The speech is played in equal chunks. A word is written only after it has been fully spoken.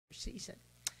season.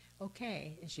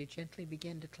 Okay, as you gently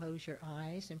begin to close your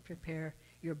eyes and prepare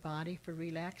your body for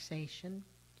relaxation,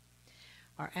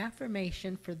 our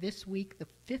affirmation for this week, the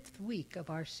 5th week of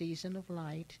our season of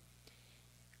light,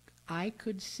 I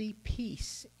could see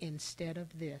peace instead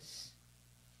of this.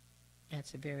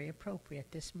 That's very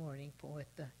appropriate this morning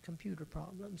with the computer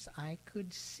problems. I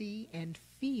could see and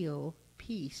feel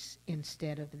peace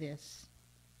instead of this.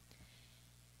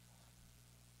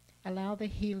 Allow the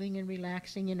healing and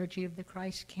relaxing energy of the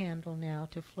Christ candle now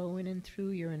to flow in and through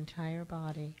your entire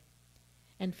body.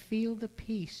 And feel the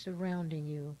peace surrounding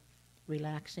you,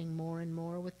 relaxing more and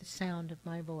more with the sound of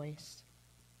my voice.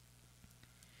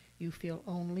 You feel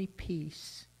only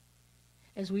peace.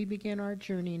 As we begin our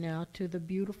journey now to the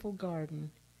beautiful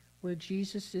garden where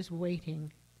Jesus is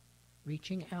waiting,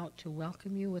 reaching out to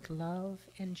welcome you with love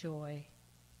and joy.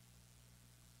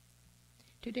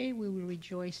 Today we will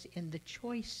rejoice in the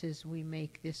choices we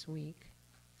make this week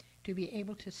to be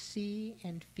able to see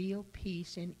and feel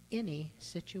peace in any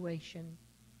situation,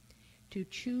 to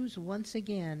choose once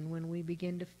again when we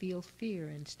begin to feel fear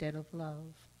instead of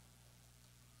love.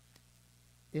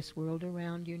 This world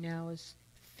around you now is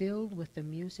filled with the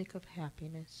music of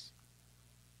happiness.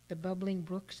 The bubbling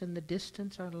brooks in the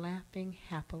distance are laughing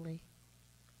happily.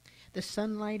 The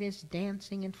sunlight is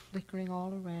dancing and flickering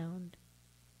all around,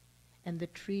 and the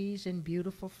trees and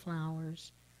beautiful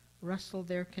flowers rustle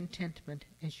their contentment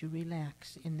as you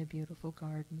relax in the beautiful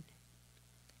garden.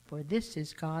 For this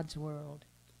is God's world,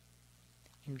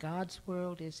 and God's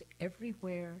world is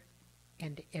everywhere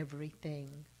and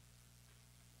everything.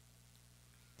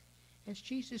 As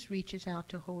Jesus reaches out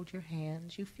to hold your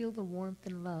hands, you feel the warmth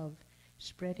and love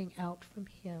spreading out from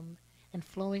him and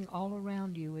flowing all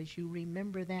around you as you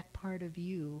remember that part of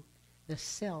you, the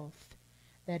self,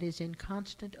 that is in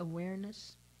constant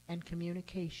awareness and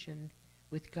communication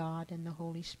with God and the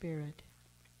Holy Spirit.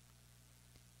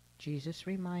 Jesus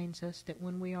reminds us that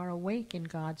when we are awake in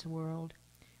God's world,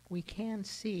 we can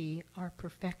see our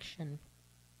perfection.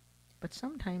 But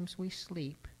sometimes we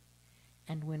sleep,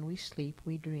 and when we sleep,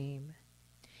 we dream.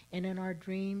 And in our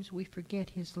dreams, we forget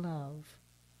his love.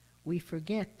 We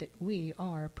forget that we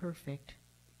are perfect.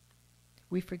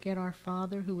 We forget our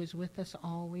Father who is with us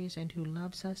always and who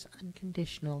loves us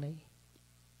unconditionally.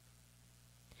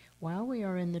 While we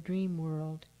are in the dream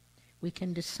world, we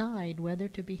can decide whether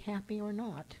to be happy or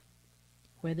not,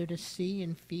 whether to see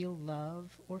and feel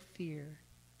love or fear.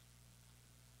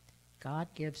 God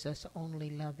gives us only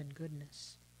love and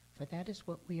goodness, for that is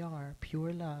what we are,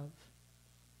 pure love.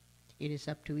 It is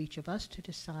up to each of us to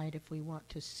decide if we want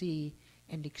to see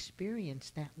and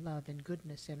experience that love and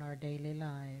goodness in our daily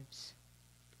lives.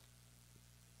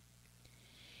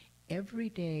 Every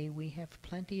day we have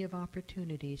plenty of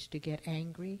opportunities to get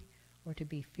angry or to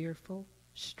be fearful,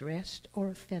 stressed, or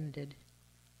offended.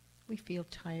 We feel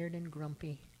tired and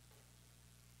grumpy.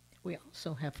 We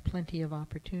also have plenty of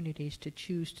opportunities to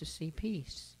choose to see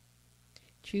peace,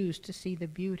 choose to see the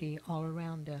beauty all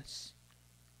around us.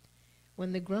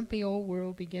 When the grumpy old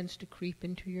world begins to creep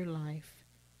into your life,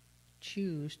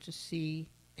 choose to see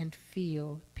and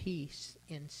feel peace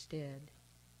instead.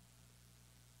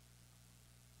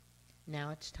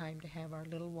 Now it's time to have our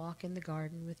little walk in the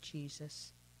garden with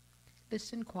Jesus.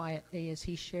 Listen quietly as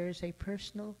he shares a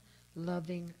personal,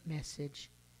 loving message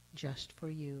just for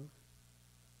you.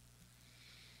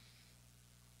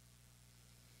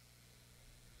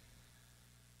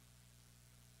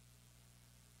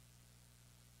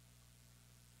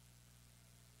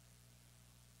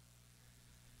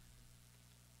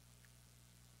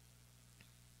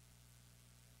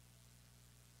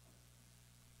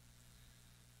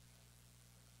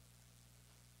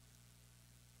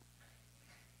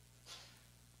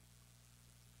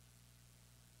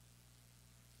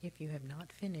 If you have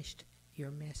not finished your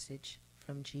message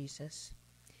from Jesus,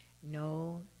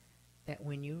 know that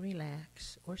when you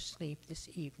relax or sleep this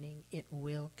evening, it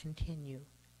will continue,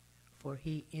 for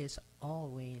he is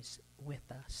always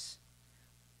with us,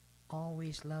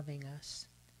 always loving us,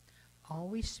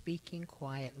 always speaking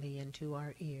quietly into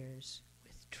our ears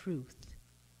with truth.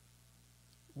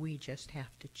 We just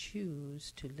have to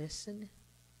choose to listen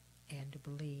and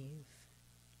believe.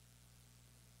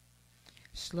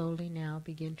 Slowly now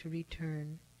begin to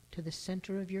return to the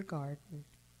center of your garden,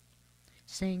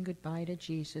 saying goodbye to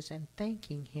Jesus and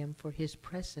thanking him for his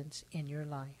presence in your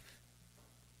life.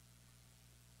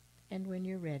 And when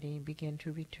you're ready, begin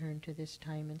to return to this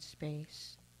time and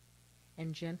space,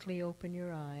 and gently open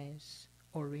your eyes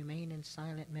or remain in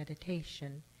silent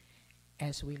meditation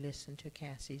as we listen to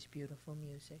Cassie's beautiful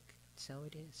music. So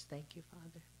it is. Thank you,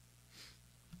 Father.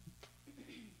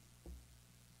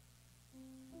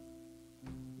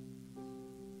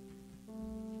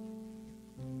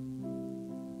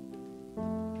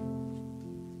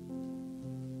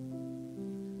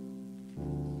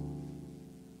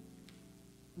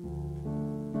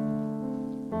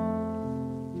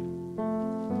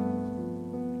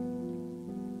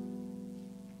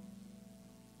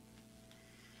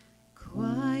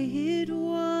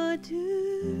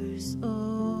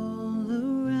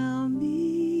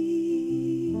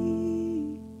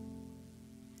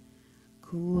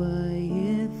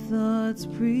 thoughts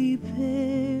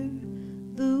prepare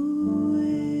the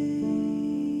way.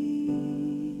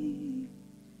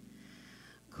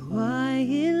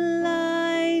 Quiet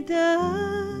light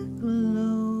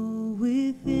aglow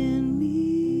within me,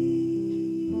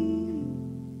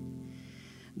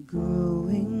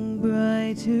 growing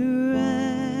brighter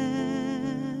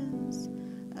as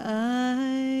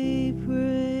I pray.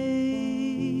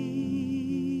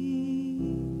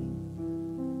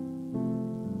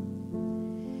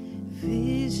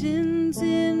 Visions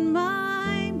in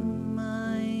my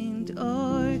mind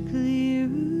are clear,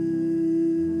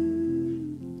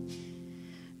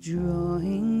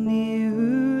 drawing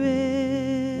nearer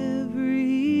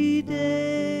every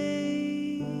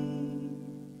day.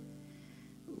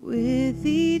 With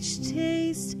each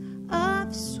taste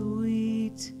of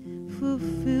sweet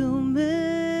fulfillment,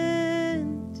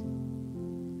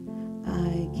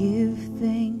 I give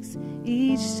thanks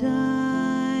each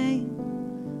time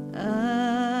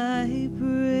I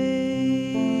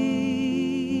pray.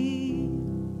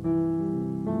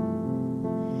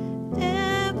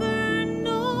 Ever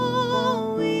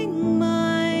knowing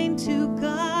mine to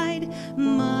guide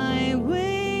my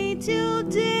way till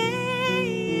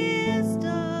day is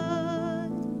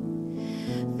done.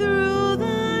 Through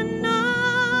the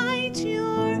night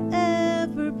you're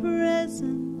ever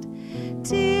present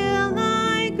till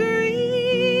I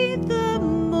greet the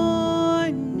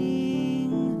morning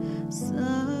sun.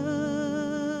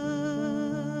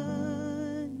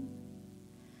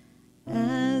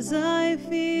 As I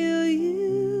feel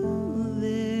you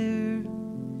there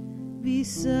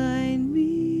beside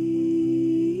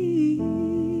me,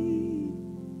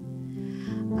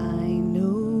 I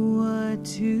know what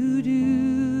to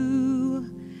do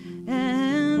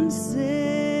and say.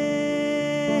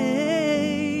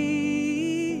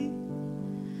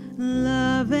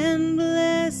 Love and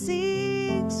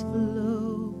blessings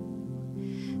flow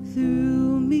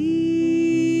through me.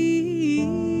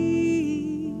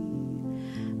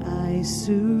 I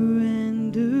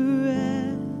surrender as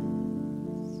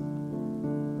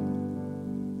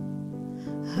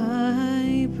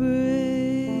I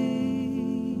pray.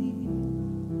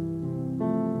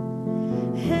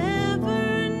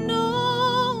 Ever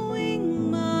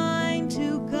knowing mine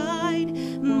to guide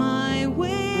my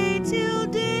way till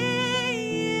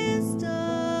day is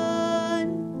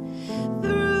done.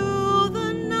 Through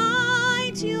the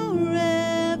night you're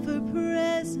ever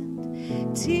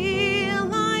present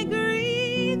till I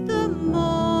greet the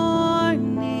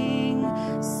morning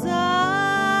sun.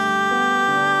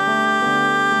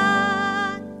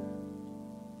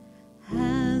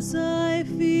 As I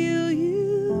feel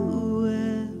you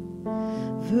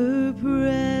ever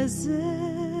present,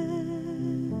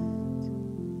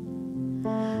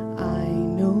 I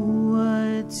know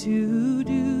what to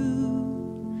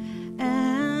do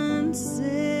and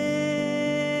say.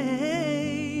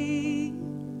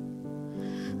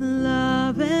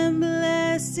 Love and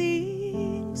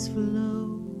blessings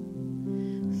flow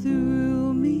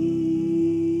through me.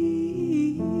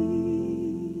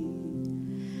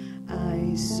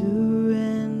 I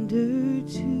surrender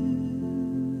to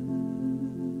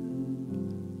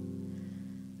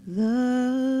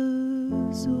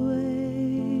love's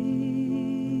way.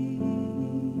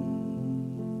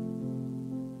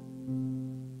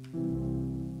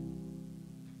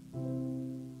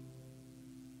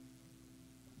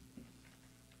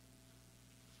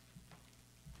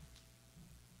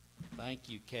 Thank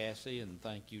you, Cassie, and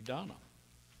thank you, Donna.